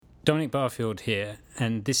Dominic Barfield here,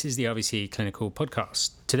 and this is the RVC Clinical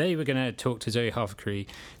Podcast. Today we're going to talk to Zoe Harfacree,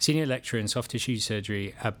 Senior Lecturer in Soft Tissue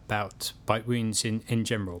Surgery, about bite wounds in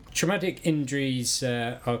general. Traumatic injuries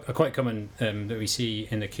are quite common that we see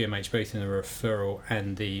in the QMH, both in the referral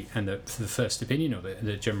and the first opinion of it,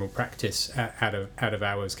 the general practice out of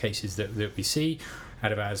hours cases that we see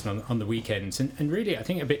out of hours and on the weekends, and really I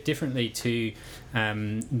think a bit differently to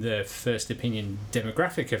the first opinion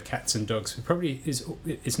demographic of cats and dogs.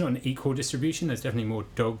 It's not an equal distribution. There's definitely more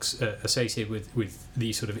dogs associated with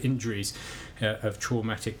these sort of injuries of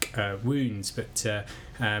traumatic wounds, but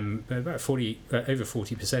about over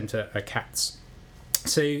 40% are cats.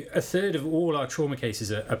 So a third of all our trauma cases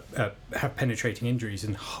have penetrating injuries,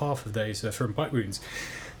 and half of those are from bite wounds,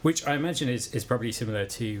 which I imagine is probably similar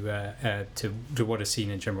to what is seen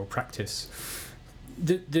in general practice.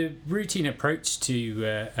 The routine approach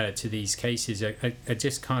to these cases are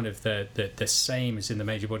just kind of the same as in the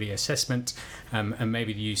major body assessment, and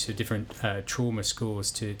maybe the use of different trauma scores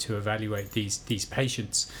to evaluate these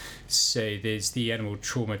patients. So there's the Animal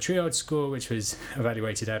Trauma Triage Score, which was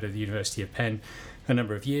evaluated out of the University of Penn a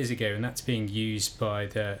number of years ago, and that's being used by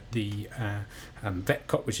the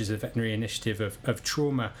VetCop, which is a veterinary initiative of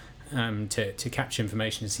trauma, to capture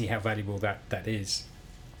information and see how valuable that is.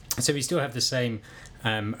 So we still have the same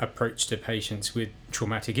approach to patients with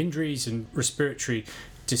traumatic injuries, and respiratory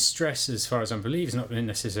distress, as far as I believe, is not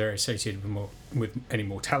necessarily associated with any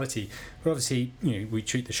mortality. But obviously, we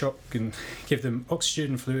treat the shock and give them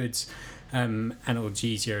oxygen, fluids,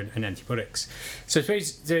 analgesia and antibiotics. So I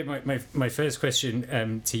suppose my first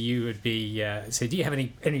question to you would be, so do you have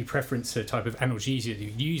any preference for the type of analgesia that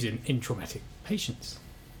you use in traumatic patients?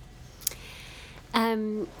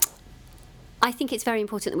 I think it's very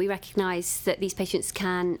important that we recognise that these patients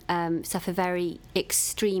can suffer very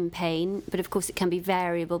extreme pain, but of course it can be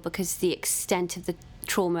variable because the extent of the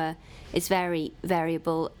trauma is very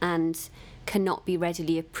variable and cannot be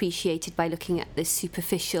readily appreciated by looking at the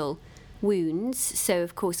superficial wounds. So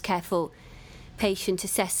of course careful patient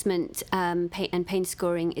assessment and pain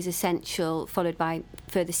scoring is essential, followed by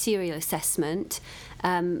further serial assessment,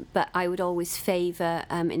 but I would always favour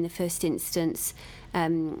in the first instance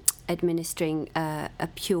administering a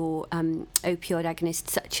pure opioid agonist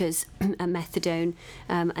such as a methadone,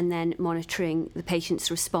 and then monitoring the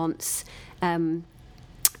patient's response, and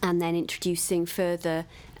then introducing further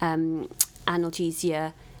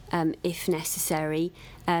analgesia if necessary.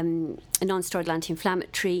 A non-steroidal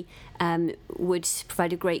anti-inflammatory would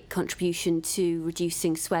provide a great contribution to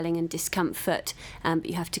reducing swelling and discomfort, but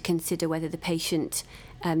you have to consider whether the patient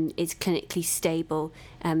is clinically stable,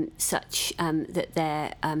 such that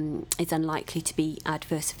there is unlikely to be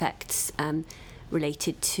adverse effects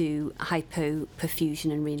related to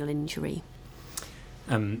hypoperfusion and renal injury.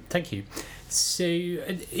 Thank you. So,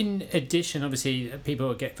 in addition, obviously,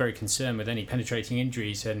 people get very concerned with any penetrating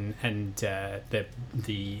injuries, and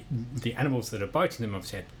the animals that are biting them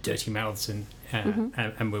obviously have dirty mouths, and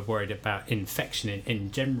we're worried about infection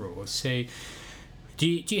in general. So, do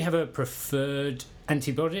you have a preferred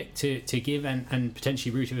antibiotic to give, and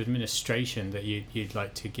potentially route of administration that you'd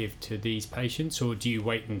like to give to these patients, or do you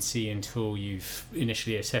wait and see until you've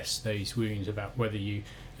initially assessed those wounds about whether you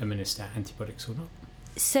administer antibiotics or not?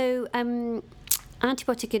 So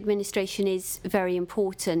antibiotic administration is very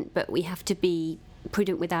important, but we have to be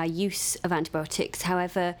prudent with our use of antibiotics.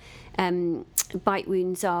 However, bite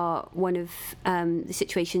wounds are one of the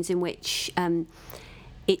situations in which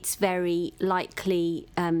it's very likely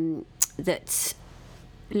that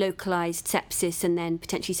localised sepsis and then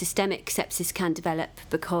potentially systemic sepsis can develop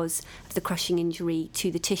because of the crushing injury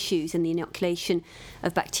to the tissues and the inoculation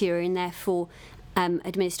of bacteria, and therefore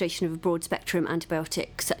administration of a broad spectrum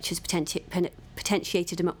antibiotic such as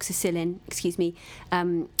potentiated amoxicillin,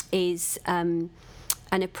 is an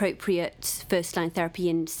appropriate first-line therapy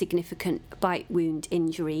in significant bite wound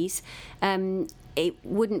injuries. It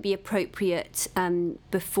wouldn't be appropriate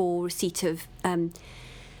before receipt of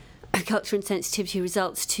culture and sensitivity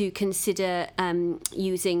results to consider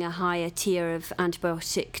using a higher tier of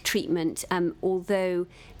antibiotic treatment. Although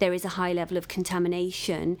there is a high level of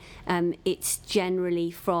contamination, it's generally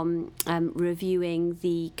from reviewing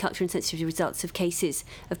the culture and sensitivity results of cases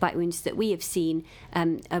of bite wounds that we have seen,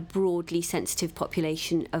 a broadly sensitive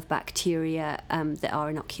population of bacteria that are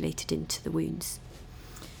inoculated into the wounds.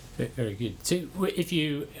 Very good. So if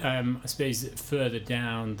you, I suppose, further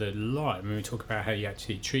down the line, when we talk about how you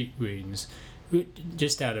actually treat wounds,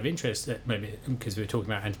 just out of interest, maybe because we're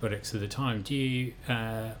talking about antibiotics at the time, do you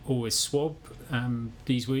always swab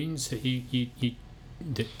these wounds that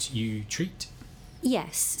you treat?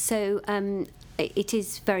 Yes. So it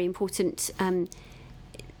is very important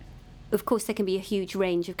Of course, there can be a huge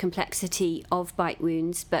range of complexity of bite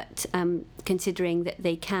wounds, but considering that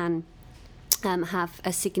they can have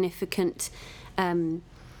a significant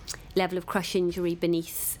level of crush injury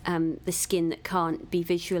beneath the skin that can't be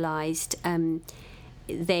visualised,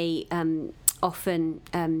 they often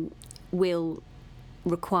will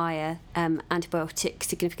require significant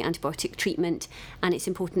antibiotic treatment, and it's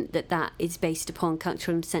important that that is based upon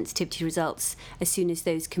cultural and sensitivity results as soon as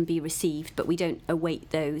those can be received, but we don't await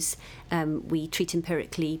those. We treat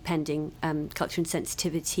empirically pending cultural and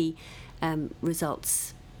sensitivity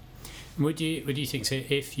results. Would you think so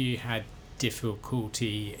if you had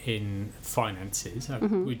difficulty in finances,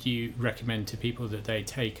 would you recommend to people that they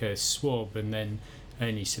take a swab and then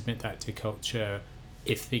only submit that to culture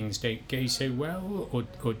if things don't go so well, or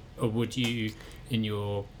would you, in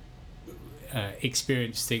your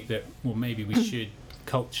experience, think that maybe we should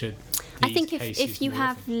culture these I think cases if you more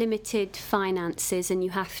have often? limited finances and you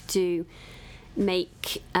have to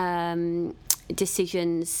make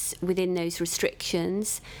decisions within those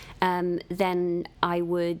restrictions, then I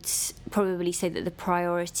would probably say that the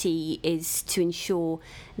priority is to ensure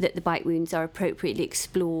that the bite wounds are appropriately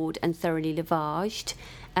explored and thoroughly lavaged,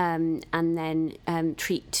 and then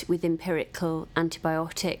treat with empirical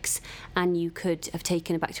antibiotics. And you could have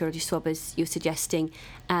taken a bacteriology swab, as you're suggesting,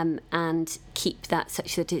 and keep that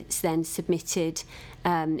such that it's then submitted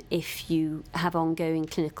if you have ongoing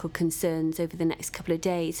clinical concerns over the next couple of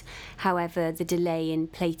days. However, the delay in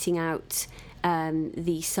plating out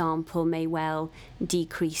the sample may well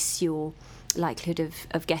decrease your likelihood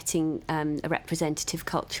of getting a representative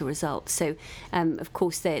culture result. So, of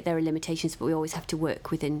course, there are limitations, but we always have to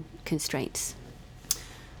work within constraints.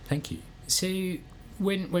 Thank you. So,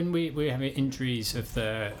 when we have injuries of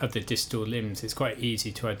the distal limbs, it's quite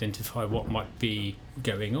easy to identify what might be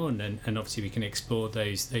going on, and obviously we can explore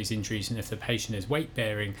those injuries. And if the patient is weight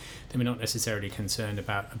bearing, then we're not necessarily concerned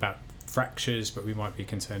about fractures, but we might be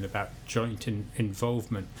concerned about joint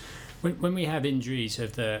involvement. When we have injuries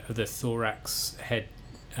of the thorax, head,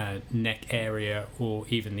 neck area, or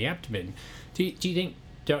even the abdomen, do you think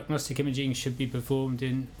diagnostic imaging should be performed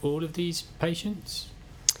in all of these patients?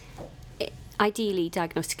 Ideally,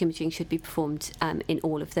 diagnostic imaging should be performed in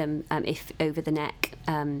all of them, if over the neck,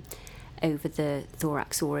 over the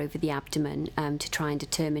thorax, or over the abdomen, to try and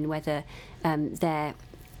determine whether there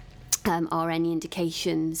are any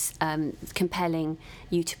indications compelling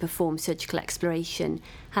you to perform surgical exploration.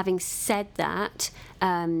 Having said that,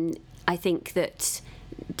 I think that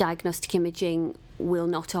diagnostic imaging will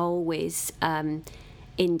not always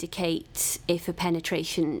indicate if a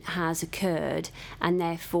penetration has occurred, and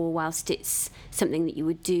therefore, whilst it's something that you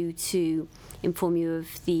would do to inform you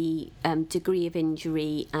of the degree of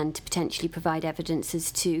injury and to potentially provide evidence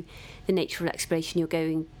as to the nature of exploration you're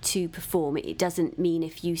going to perform, it doesn't mean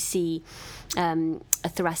if you see a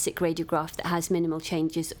thoracic radiograph that has minimal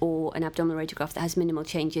changes or an abdominal radiograph that has minimal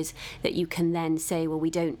changes that you can then say, well,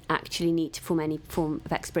 we don't actually need to perform any form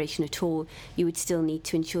of exploration at all. You would still need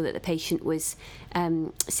to ensure that the patient was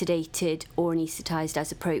sedated or anaesthetised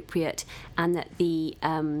as appropriate, and that the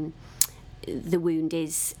wound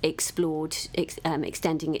is explored,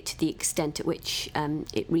 extending it to the extent at which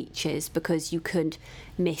it reaches, because you could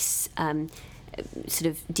miss sort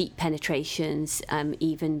of deep penetrations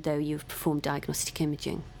even though you've performed diagnostic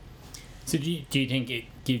imaging. So do you think it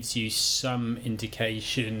gives you some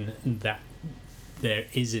indication that there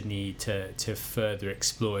is a need to further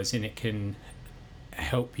explore, as in it can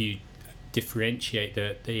help you differentiate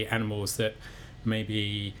the animals that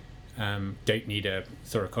maybe don't need a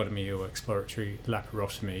thoracotomy or exploratory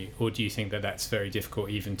laparotomy, or do you think that that's very difficult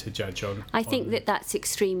even to judge on? I think that that's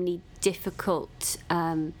extremely difficult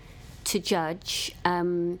to judge.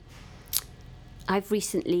 I've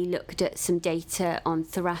recently looked at some data on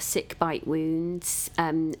thoracic bite wounds,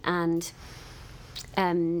 and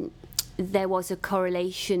there was a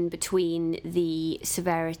correlation between the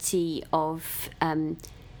severity of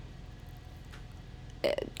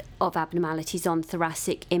abnormalities on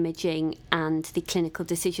thoracic imaging and the clinical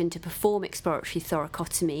decision to perform exploratory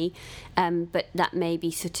thoracotomy, but that may be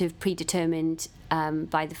sort of predetermined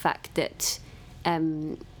by the fact that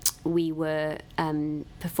we were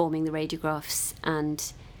performing the radiographs,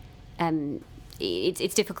 and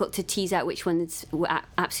it's difficult to tease out which ones were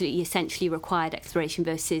absolutely essentially required exploration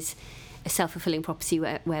versus a self-fulfilling prophecy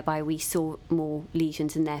whereby we saw more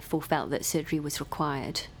lesions and therefore felt that surgery was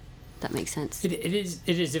required. That makes sense. It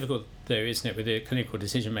is difficult though, isn't it, with the clinical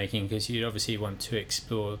decision making, because you obviously want to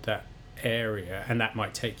explore that area, and that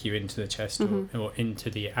might take you into the chest or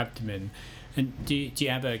into the abdomen. And do you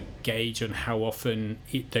have a gauge on how often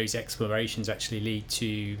those explorations actually lead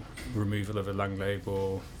to removal of a lung lobe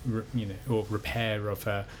or repair of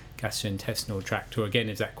a gastrointestinal tract? Or again,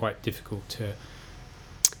 is that quite difficult to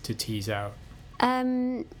tease out?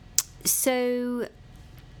 So,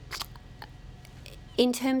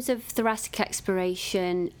 in terms of thoracic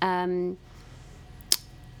exploration,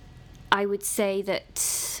 I would say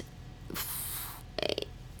that,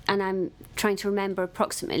 and I'm trying to remember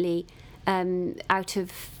approximately, out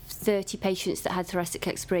of 30 patients that had thoracic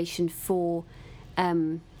exploration for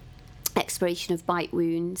exploration of bite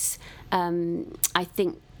wounds, I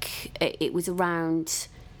think it was around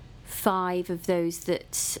 5 of those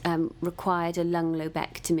that required a lung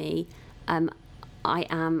lobectomy. I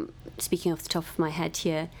am speaking off the top of my head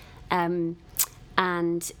here.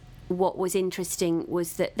 And what was interesting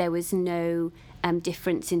was that there was no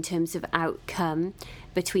difference in terms of outcome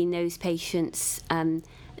between those patients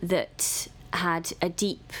that had a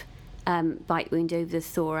deep bite wound over the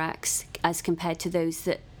thorax as compared to those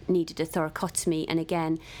that needed a thoracotomy. And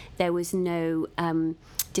again, there was no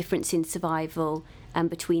difference in survival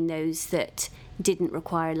between those that didn't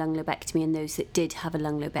require a lung lobectomy and those that did have a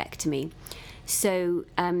lung lobectomy. So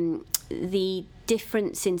the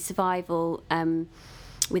difference in survival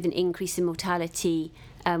with an increase in mortality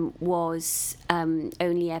was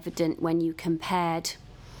only evident when you compared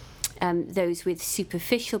those with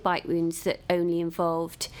superficial bite wounds that only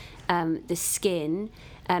involved the skin.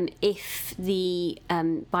 If the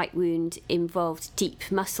bite wound involved deep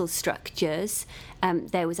muscle structures,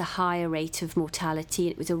 there was a higher rate of mortality.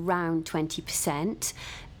 It was around 20%.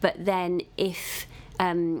 But then if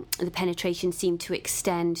the penetration seemed to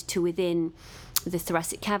extend to within the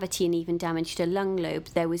thoracic cavity and even damaged a lung lobe,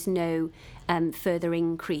 there was no further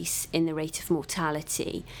increase in the rate of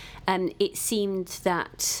mortality. It seemed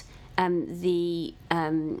that the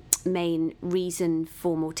main reason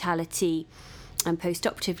for mortality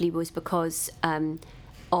post-operatively was because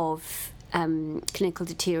of clinical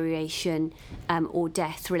deterioration or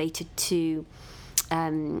death related to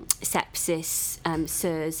sepsis,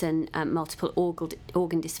 SIRS, and multiple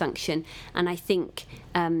organ dysfunction. And I think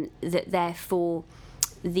that therefore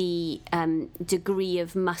the degree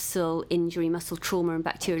of muscle injury, muscle trauma, and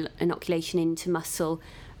bacterial inoculation into muscle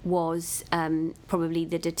was probably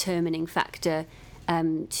the determining factor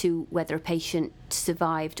to whether a patient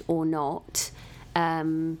survived or not.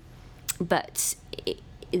 But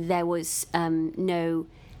there was no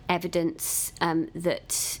evidence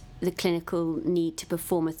that the clinical need to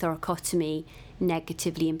perform a thoracotomy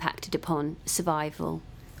negatively impacted upon survival.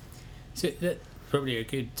 So that's probably a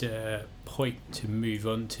good point to move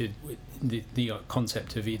on to the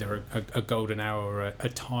concept of either a golden hour or a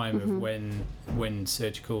time of when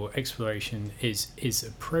surgical exploration is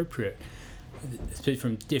appropriate.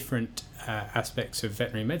 From different aspects of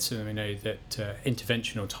veterinary medicine, we know that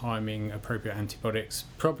interventional timing, appropriate antibiotics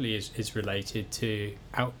probably is related to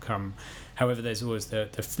outcome. However, there's always the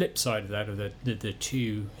flip side of that, of the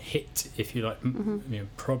two hit, if you like,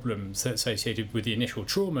 problems associated with the initial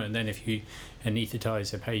trauma. And then if you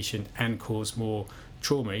anaesthetize a patient and cause more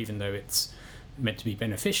trauma, even though it's meant to be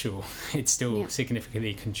beneficial, it's still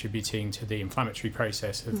significantly contributing to the inflammatory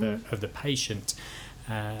process of the patient.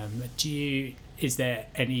 Is there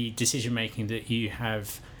any decision making that you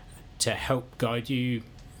have to help guide you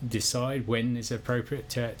decide when is appropriate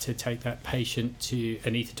to take that patient to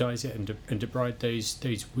anaesthetize it and debride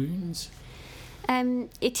those wounds?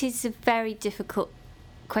 It is a very difficult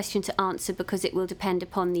question to answer because it will depend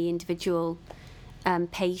upon the individual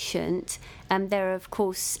patient. There are, of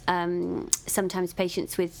course, sometimes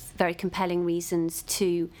patients with very compelling reasons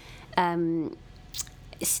to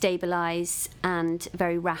stabilise and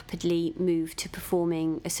very rapidly move to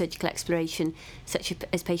performing a surgical exploration, such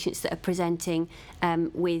as patients that are presenting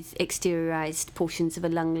with exteriorised portions of a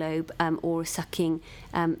lung lobe or a sucking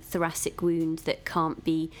thoracic wound that can't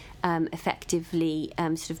be effectively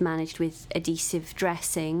sort of managed with adhesive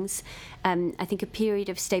dressings. I think a period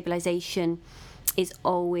of stabilisation is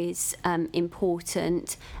always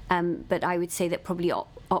important, but I would say that probably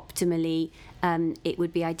optimally it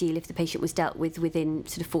would be ideal if the patient was dealt with within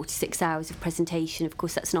sort of 4 to 6 hours of presentation. Of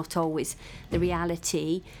course, that's not always the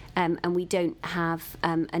reality, and we don't have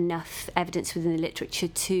enough evidence within the literature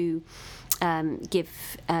to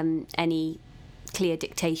give any clear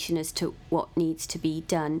dictation as to what needs to be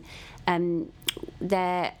done.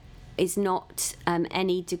 There is not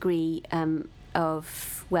any degree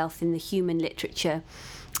of wealth in the human literature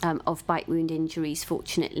of bite wound injuries,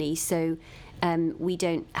 fortunately. So we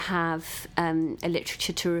don't have a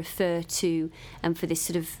literature to refer to for this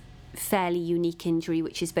sort of fairly unique injury,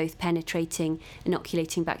 which is both penetrating,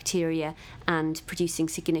 inoculating bacteria and producing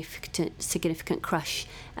significant crush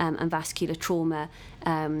and vascular trauma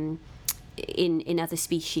in other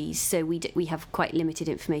species. So we have quite limited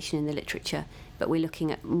information in the literature, but we're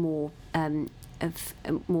looking at more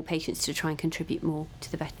patients to try and contribute more to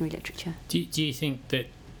the veterinary literature. Do you think that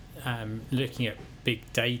looking at big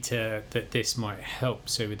data that this might help,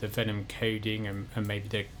 so with the venom coding and maybe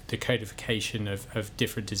the codification of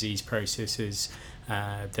different disease processes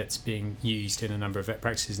that's being used in a number of vet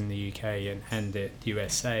practices in the UK and the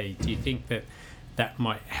USA, do you think that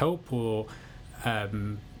might help, or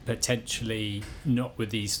potentially not with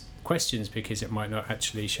these questions, because it might not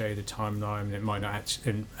actually show the timeline, it might not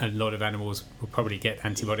actually, and a lot of animals will probably get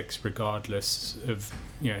antibiotics regardless of,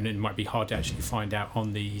 and it might be hard to actually find out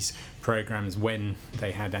on these programs when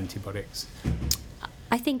they had antibiotics?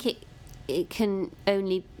 I think it can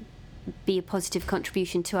only be a positive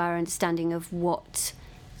contribution to our understanding of what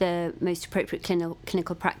the most appropriate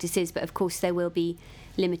clinical practice is, but of course there will be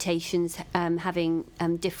limitations, having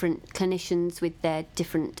different clinicians with their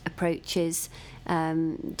different approaches,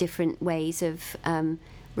 different ways of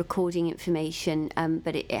recording information,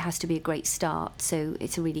 but it has to be a great start. So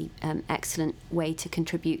it's a really excellent way to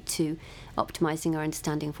contribute to optimising our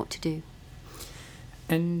understanding of what to do.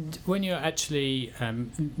 And when you're actually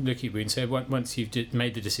looking at wounds, so once you've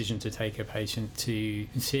made the decision to take a patient to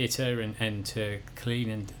theatre and to clean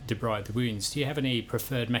and debride the wounds, do you have any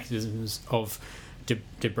preferred mechanisms of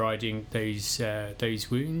debriding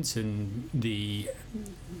those wounds, and the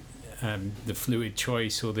fluid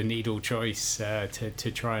choice or the needle choice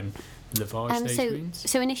to try and lavage those wounds?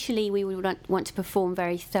 So initially we would want to perform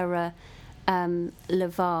very thorough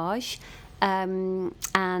lavage, and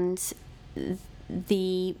one of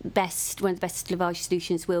the best lavage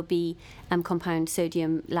solutions will be compound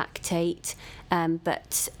sodium lactate,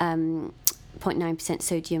 but 0.9%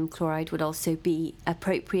 sodium chloride would also be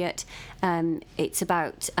appropriate. It's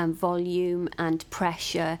about volume and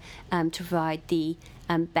pressure to provide the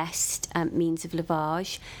best means of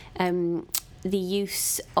lavage. The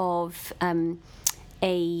use of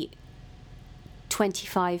a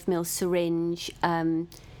 25ml syringe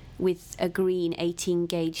with a green 18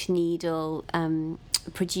 gauge needle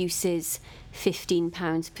produces 15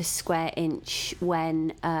 pounds per square inch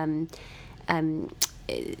when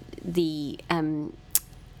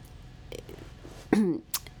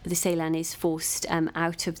the saline is forced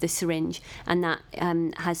out of the syringe, and that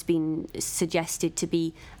has been suggested to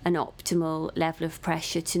be an optimal level of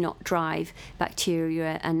pressure to not drive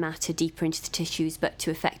bacteria and matter deeper into the tissues, but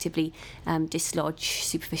to effectively dislodge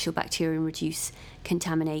superficial bacteria and reduce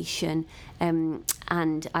contamination.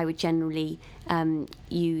 And I would generally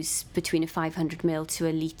use between a 500ml to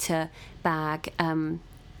a litre bag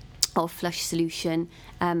of flush solution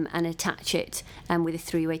and attach it with a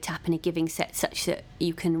 3-way tap and a giving set, such that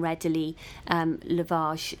you can readily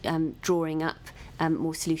lavage, drawing up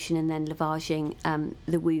more solution and then lavaging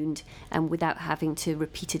the wound without having to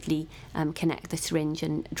repeatedly connect the syringe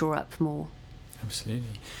and draw up more.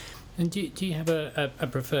 Absolutely. And do you have a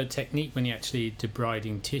preferred technique when you're actually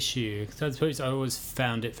debriding tissue? Because I suppose I always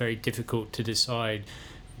found it very difficult to decide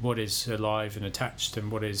what is alive and attached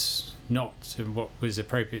and what is not, and what was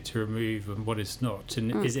appropriate to remove and what is not.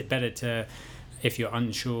 And is it better to, if you're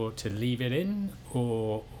unsure, to leave it in,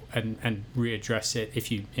 or and readdress it if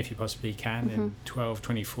you possibly can in 12,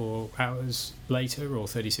 24 hours later or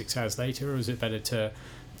 36 hours later, or is it better to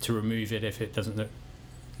remove it if it doesn't look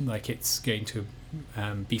like it's going to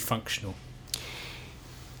be functional?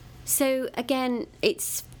 So again,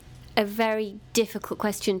 it's a very difficult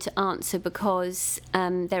question to answer, because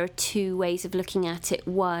there are two ways of looking at it.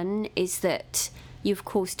 One is that you of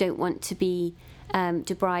course don't want to be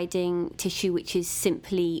debriding tissue which is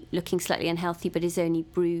simply looking slightly unhealthy but is only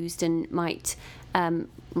bruised and might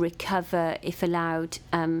recover if allowed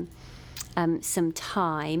some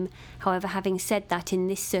time. However, having said that, in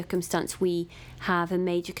this circumstance we have a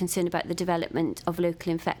major concern about the development of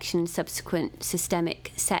local infection and subsequent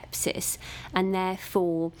systemic sepsis, and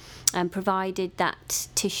therefore provided that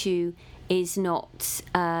tissue is not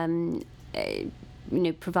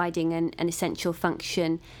providing an essential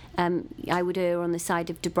function, I would err on the side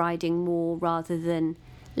of debriding more rather than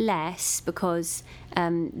less, because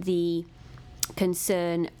the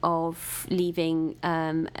concern of leaving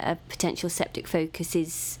a potential septic focus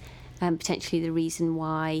is potentially the reason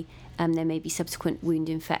why there may be subsequent wound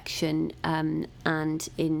infection, and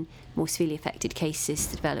in more severely affected cases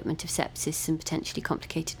the development of sepsis and potentially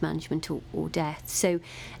complicated management or death. So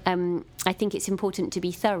I think it's important to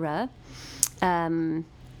be thorough, and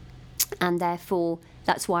therefore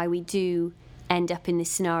that's why we do end up in this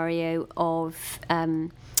scenario of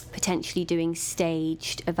potentially doing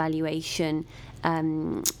staged evaluation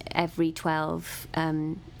every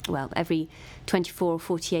 24 or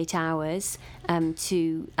 48 hours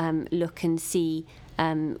to look and see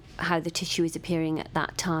how the tissue is appearing at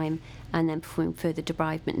that time, and then performing further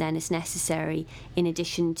debridement then as necessary, in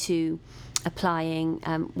addition to applying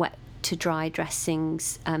wet to dry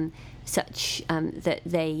dressings such that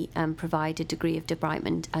they provide a degree of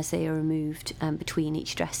debridement as they are removed between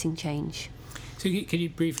each dressing change. So could you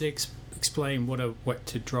briefly explain what a wet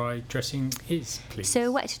to dry dressing is, please? So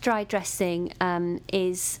a wet to dry dressing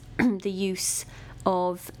is the use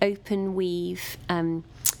of open weave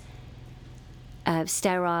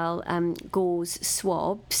sterile gauze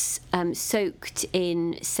swabs soaked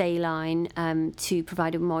in saline to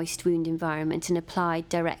provide a moist wound environment and applied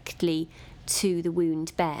directly to the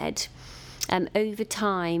wound bed. Over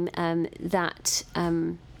time, that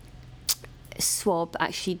swab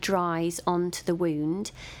actually dries onto the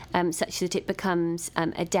wound such that it becomes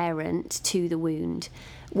adherent to the wound.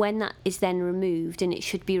 When that is then removed, and it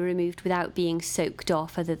should be removed without being soaked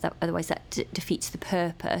off, otherwise that defeats the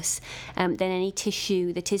purpose, then any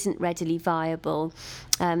tissue that isn't readily viable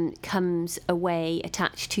comes away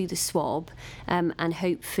attached to the swab and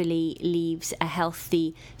hopefully leaves a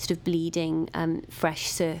healthy sort of bleeding fresh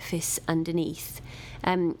surface underneath.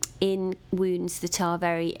 In wounds that are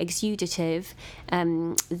very exudative,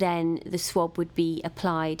 then the swab would be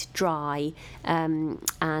applied dry, and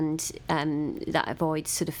that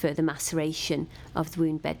avoids sort of further maceration of the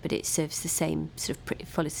wound bed, but it serves the same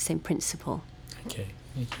follows the same principle. Okay.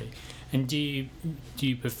 And do you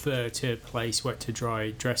prefer to place wet to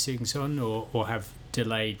dry dressings on, or have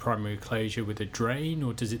delayed primary closure with a drain,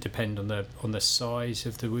 or does it depend on the size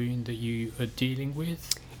of the wound that you are dealing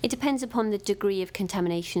with? It depends upon the degree of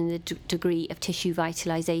contamination, the degree of tissue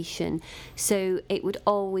vitalisation. So it would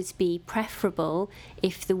always be preferable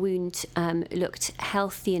if the wound looked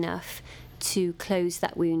healthy enough to close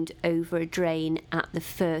that wound over a drain at the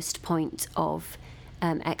first point of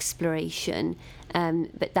exploration.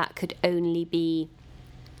 But that could only be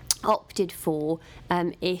opted for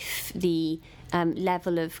if the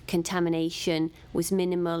level of contamination was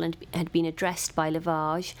minimal and had been addressed by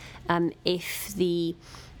lavage, if the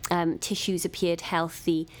tissues appeared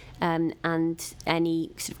healthy and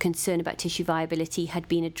any sort of concern about tissue viability had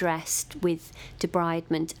been addressed with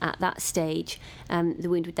debridement at that stage. The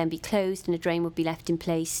wound would then be closed and a drain would be left in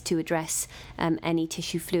place to address any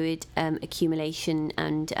tissue fluid accumulation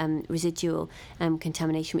and residual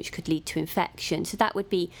contamination which could lead to infection. So that would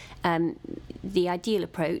be the ideal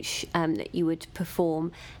approach that you would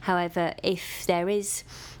perform. However, if there is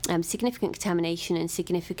significant contamination and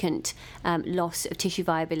significant loss of tissue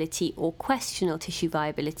viability or questionable tissue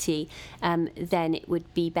viability, then it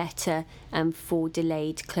would be better for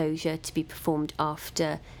delayed closure to be performed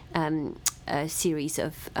after a series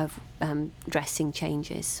of dressing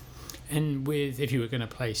changes. And if you were going to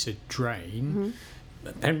place a drain,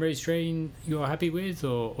 Penrose drain you're happy with,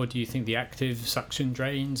 or do you think the active suction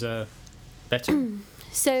drains are better?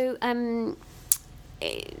 So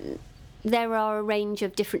there are a range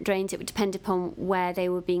of different drains. It would depend upon where they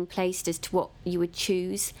were being placed as to what you would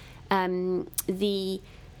choose. The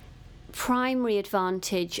primary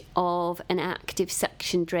advantage of an active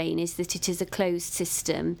suction drain is that it is a closed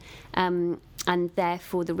system, and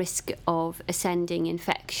therefore the risk of ascending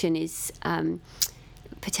infection is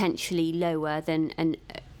potentially lower than an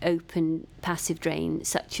open passive drain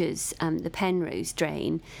such as the Penrose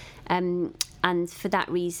drain. And for that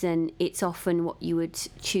reason, it's often what you would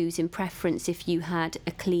choose in preference if you had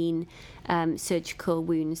a clean surgical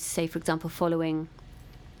wound, say, for example, following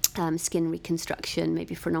skin reconstruction,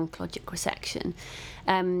 maybe for an oncologic resection.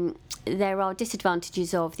 There are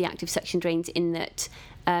disadvantages of the active suction drains in that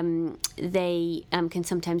they can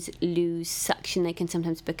sometimes lose suction, they can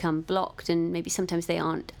sometimes become blocked, and maybe sometimes they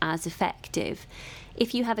aren't as effective.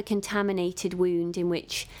 If you have a contaminated wound in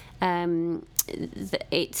which there's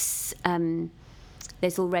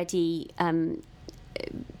already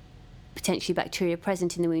potentially bacteria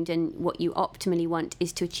present in the wound, and what you optimally want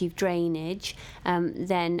is to achieve drainage,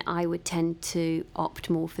 then I would tend to opt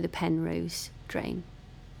more for the Penrose drain.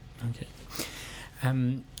 Okay.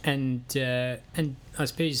 And I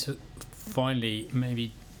suppose finally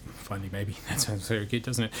maybe that sounds very good,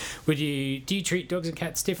 doesn't it? Do you treat dogs and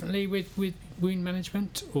cats differently with wound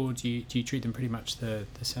management, or do you treat them pretty much the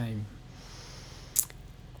same?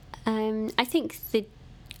 I think the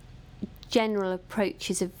general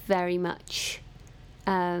approaches are very much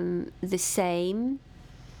the same.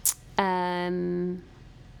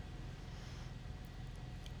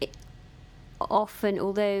 often,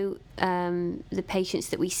 although the patients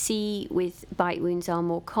that we see with bite wounds are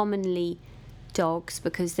more commonly dogs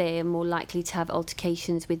because they are more likely to have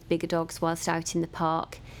altercations with bigger dogs whilst out in the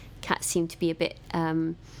park, cats seem to be a bit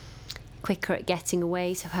quicker at getting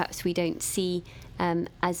away, so perhaps we don't see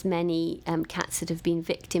as many cats that have been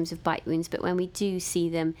victims of bite wounds, but when we do see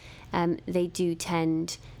them, they do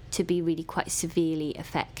tend to be really quite severely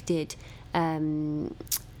affected, and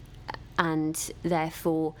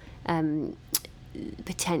therefore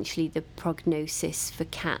potentially the prognosis for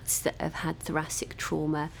cats that have had thoracic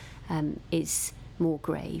trauma is more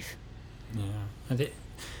grave. Yeah, I think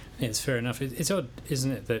it's fair enough. It's odd,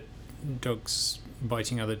 isn't it, that dogs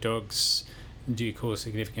biting other dogs do cause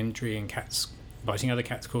significant injury, and cats biting other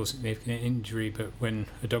cats cause significant injury, but when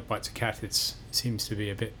a dog bites a cat, it seems to be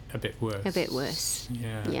a bit worse. A bit worse.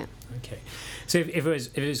 Yeah. Okay. So if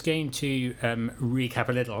it was going to recap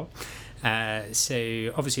a little,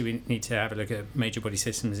 so obviously we need to have a look at major body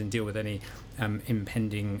systems and deal with any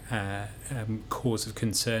impending cause of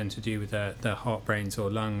concern to do with the heart, brains or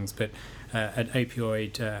lungs, but an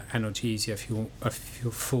opioid analgesia, if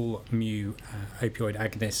you're full mu opioid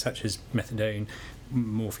agonists such as methadone,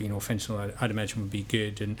 morphine or fentanyl, I'd imagine would be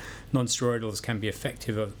good, and non-steroidals can be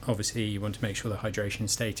effective. Obviously you want to make sure the hydration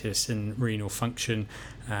status and renal function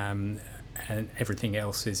and everything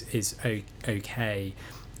else is okay.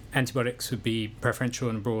 Antibiotics would be preferential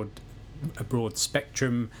and a broad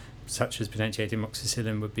spectrum, such as potentiated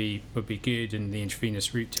amoxicillin would be good, and the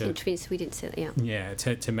intravenous route to intravenous, we didn't say that, yeah.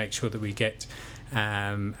 To make sure that we get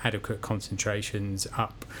adequate concentrations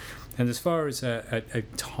up. And as far as a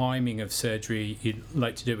timing of surgery, you'd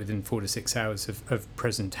like to do it within 4 to 6 hours of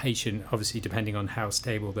presentation, obviously depending on how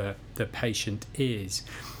stable the patient is.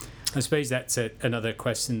 I suppose that's another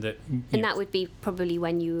question that... And that would be probably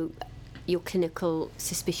when your clinical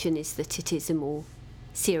suspicion is that it is a more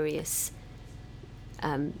serious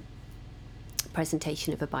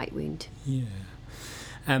presentation of a bite wound. Yeah.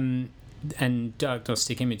 And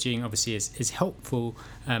diagnostic imaging obviously is helpful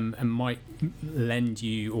and might lend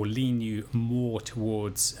you or lean you more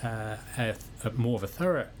towards more of a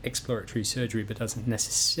thorough exploratory surgery, but doesn't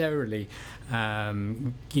necessarily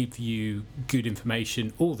give you good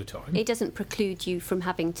information all the time. It doesn't preclude you from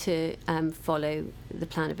having to follow the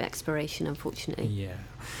plan of exploration, unfortunately. Yeah.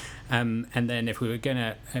 And then if we were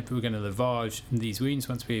gonna lavage these wounds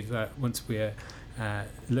once we're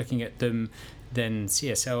looking at them, then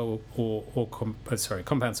CSL or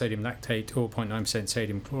compound sodium lactate or 0.9%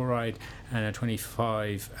 sodium chloride and a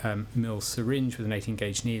 25 ml syringe with an 18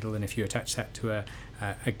 gauge needle, and if you attach that to a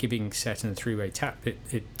giving set and a 3-way tap,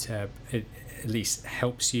 it at least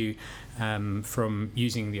helps you from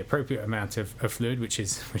using the appropriate amount of fluid, which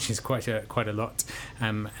is quite a lot,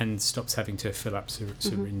 and stops having to fill up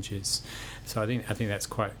syringes. So I think that's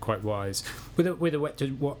quite wise. With the wet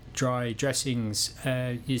to dry dressings,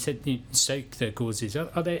 you said you soak the gauzes.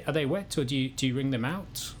 Are they wet, or do you wring them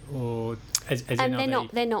out, or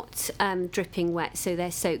they're not dripping wet, so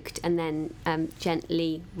they're soaked and then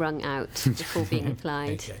gently wrung out before being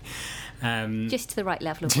applied. Okay. Just to the right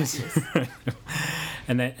level of wetness.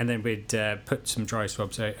 and then we'd put some dry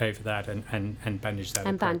swabs over that and bandage that.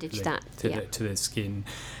 And bandage that to the skin,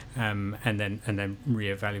 and then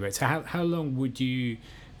reevaluate. So how long would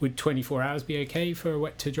 24 hours be okay for a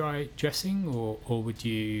wet to dry dressing, or would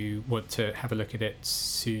you want to have a look at it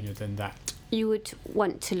sooner than that? You would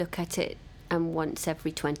want to look at it once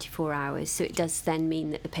every 24 hours. So it does then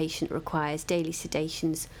mean that the patient requires daily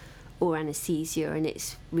sedations or anaesthesia, and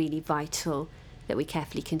it's really vital that we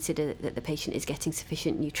carefully consider that the patient is getting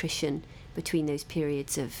sufficient nutrition between those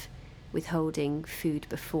periods of withholding food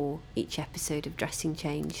before each episode of dressing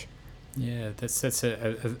change. Yeah, that's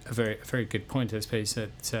a very good point. I suppose that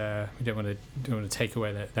we don't want to take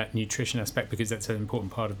away that nutrition aspect, because that's an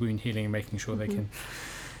important part of wound healing and making sure they can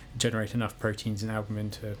generate enough proteins and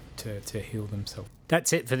albumin to heal themselves.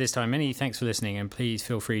 That's it for this time. Many thanks for listening, and please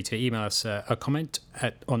feel free to email us a comment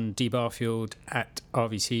on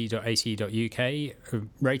dbarfield@rvc.ac.uk.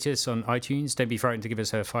 Rate us on iTunes. Don't be frightened to give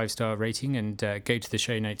us a 5-star rating, and go to the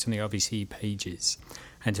show notes on the RVC pages.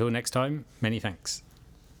 Until next time, many thanks.